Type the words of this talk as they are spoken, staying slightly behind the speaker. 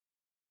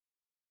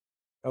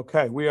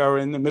Okay, we are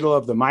in the middle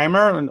of the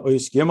Maimer and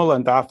Ois Gimel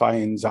and Daf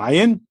Ayin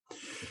Zayin.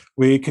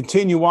 We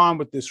continue on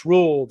with this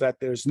rule that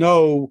there's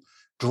no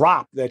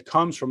drop that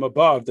comes from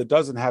above that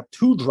doesn't have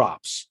two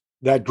drops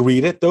that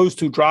greet it. Those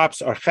two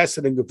drops are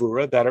Chesed and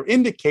Gevura that are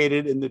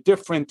indicated in the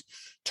different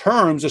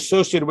terms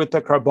associated with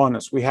the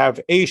Karbonos. We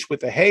have Eish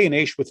with a Hey and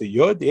Eish with a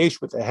Yud. The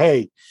Eish with a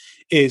Hey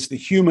is the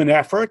human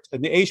effort,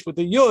 and the Eish with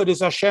the Yud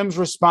is Hashem's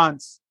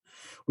response.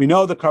 We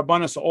know the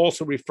Karbonos are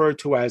also referred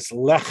to as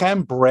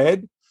Lechem,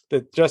 bread,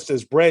 that just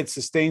as bread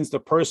sustains the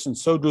person,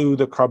 so do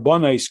the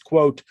Karbonos,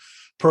 quote,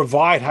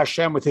 provide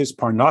Hashem with his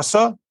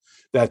parnasa,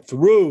 that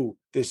through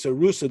this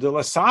Erusa de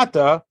la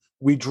Sata,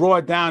 we draw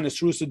down this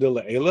Erusa de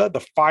la Eila, the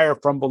fire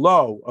from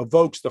below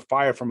evokes the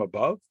fire from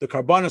above. The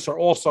Karbonos are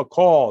also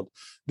called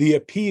the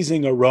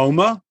appeasing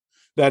aroma,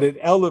 that it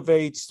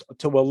elevates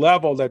to a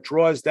level that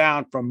draws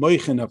down from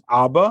Moichin of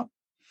Abba,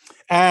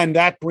 and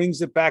that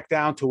brings it back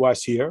down to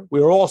us here.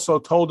 We are also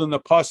told in the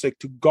Pasuk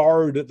to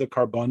guard the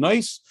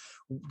Karbonos,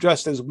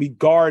 just as we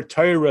guard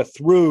Torah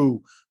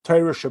through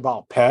Torah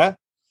Shabbal Peh,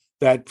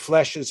 that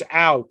fleshes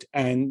out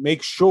and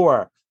makes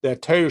sure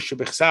that Torah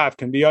Shabbat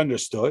can be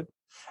understood.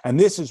 And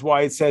this is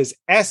why it says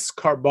Es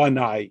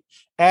Karbonai,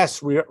 Es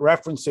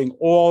referencing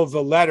all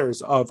the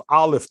letters of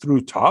Aleph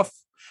through Taf.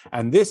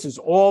 And this is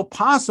all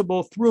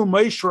possible through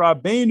Moshe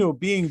Rabbeinu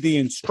being the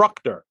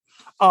instructor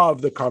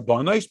of the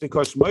Karbonos,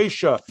 because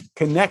Moshe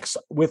connects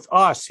with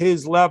us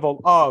his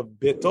level of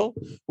bittul,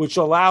 which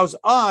allows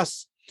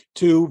us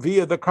to,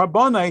 via the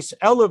Karbonos,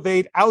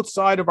 elevate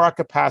outside of our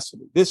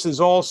capacity. This is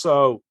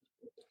also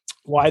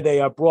why they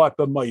are brought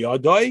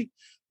b'mayadoi,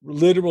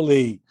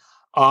 literally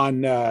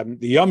on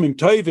the Yomim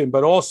Tovim,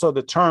 but also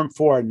the term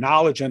for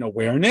knowledge and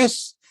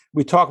awareness.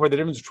 We talk about the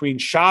difference between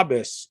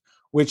Shabbos,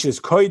 which is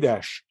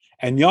Kodesh,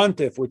 and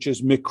Yontif, which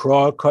is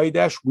Mikra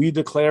Kodesh. We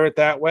declare it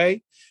that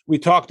way. We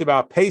talked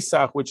about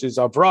Pesach, which is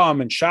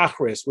Avram, and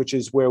Shachris, which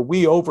is where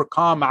we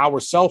overcome our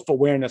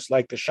self-awareness,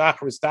 like the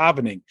Shachris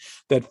davening,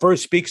 that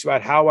first speaks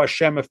about how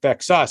Hashem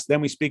affects us.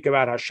 Then we speak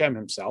about Hashem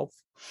himself.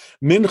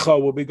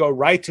 Mincha, where we go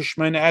right to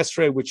Shemona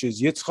Esrei, which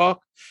is Yitzchak,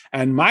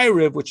 and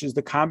Ma'ariv, which is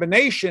the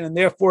combination, and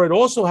therefore it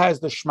also has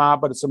the Shema,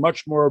 but it's a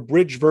much more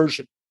abridged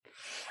version.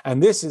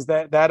 And this is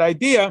that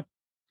idea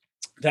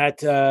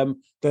that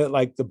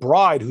like the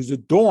bride who's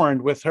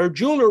adorned with her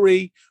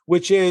jewelry,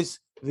 which is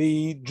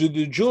the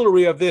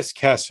jewelry of this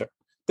Kesser.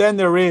 Then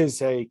there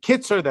is a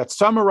Kitzer that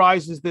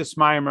summarizes this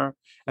Maimer,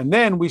 and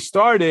then we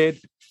started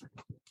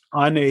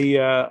on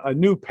a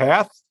new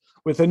path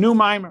with a new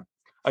Maimer.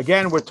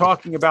 Again, we're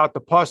talking about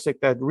the pasuk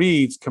that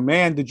reads,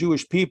 "Command the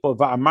Jewish people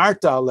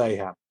va'amarta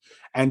aleha,"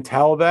 and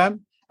tell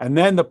them. And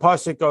then the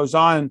pasuk goes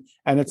on,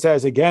 and it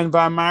says again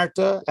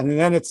va'amarta, and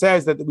then it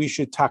says that we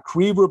should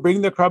takrivu,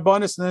 bring the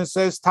karbonis, and then it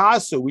says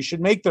tasu, we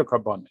should make the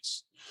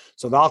karbonis.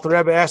 So the Alter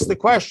Rebbe asked the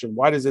question: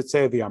 why does it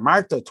say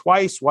va'amarta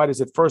twice? Why does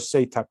it first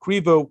say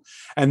takrivu,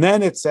 and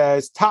then it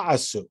says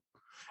ta'asu?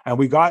 And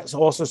we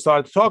also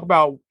started to talk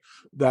about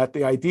that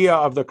the idea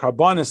of the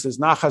karbonis is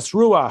nachas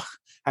ruach,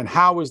 and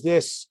how is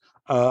this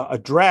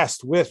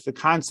addressed with the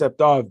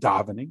concept of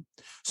davening.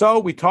 So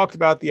we talked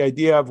about the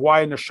idea of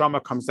why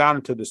neshama comes down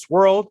into this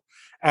world,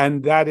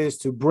 and that is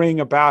to bring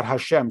about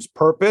Hashem's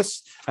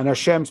purpose. And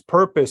Hashem's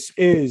purpose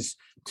is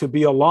to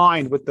be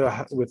aligned with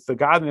the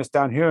godliness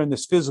down here in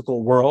this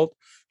physical world.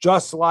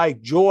 Just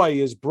like joy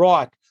is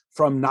brought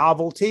from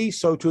novelty,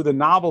 so too the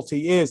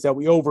novelty is that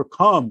we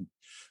overcome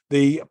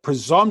the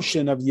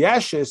presumption of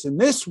yeshus in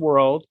this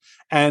world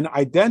and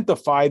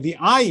identify the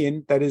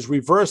ayin that is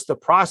reverse the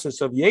process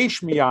of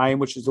yesh mi'ayin,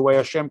 which is the way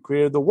Hashem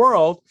created the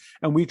world,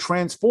 and we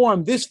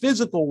transform this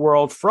physical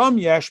world from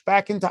yesh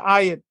back into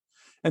ayin.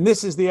 And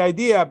this is the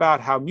idea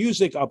about how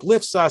music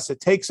uplifts us, it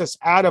takes us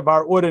out of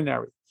our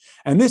ordinary.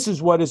 And this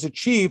is what is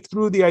achieved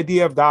through the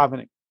idea of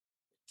davening.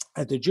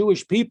 That the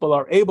Jewish people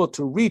are able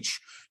to reach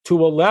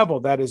to a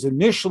level that is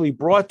initially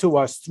brought to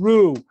us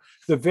through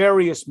the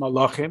various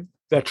malachim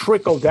that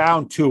trickle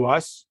down to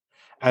us.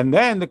 And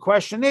then the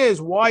question is,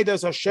 why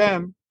does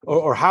Hashem,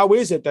 or how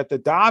is it that the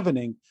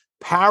davening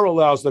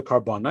parallels the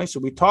karbonos? So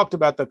we talked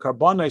about the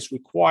karbonos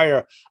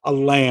require a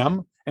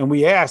lamb, and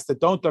we asked that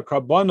don't the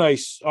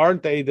karbonos,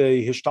 aren't they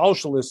the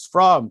hishtalshalis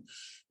from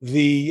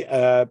the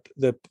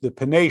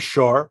Pnei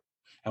Shor?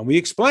 And we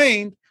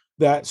explained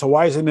that, so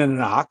why isn't it an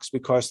ox?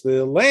 Because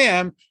the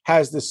lamb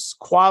has this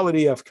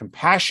quality of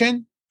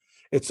compassion.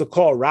 It's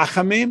called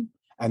rachamim,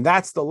 and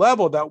that's the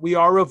level that we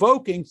are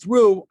evoking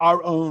through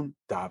our own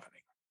davening.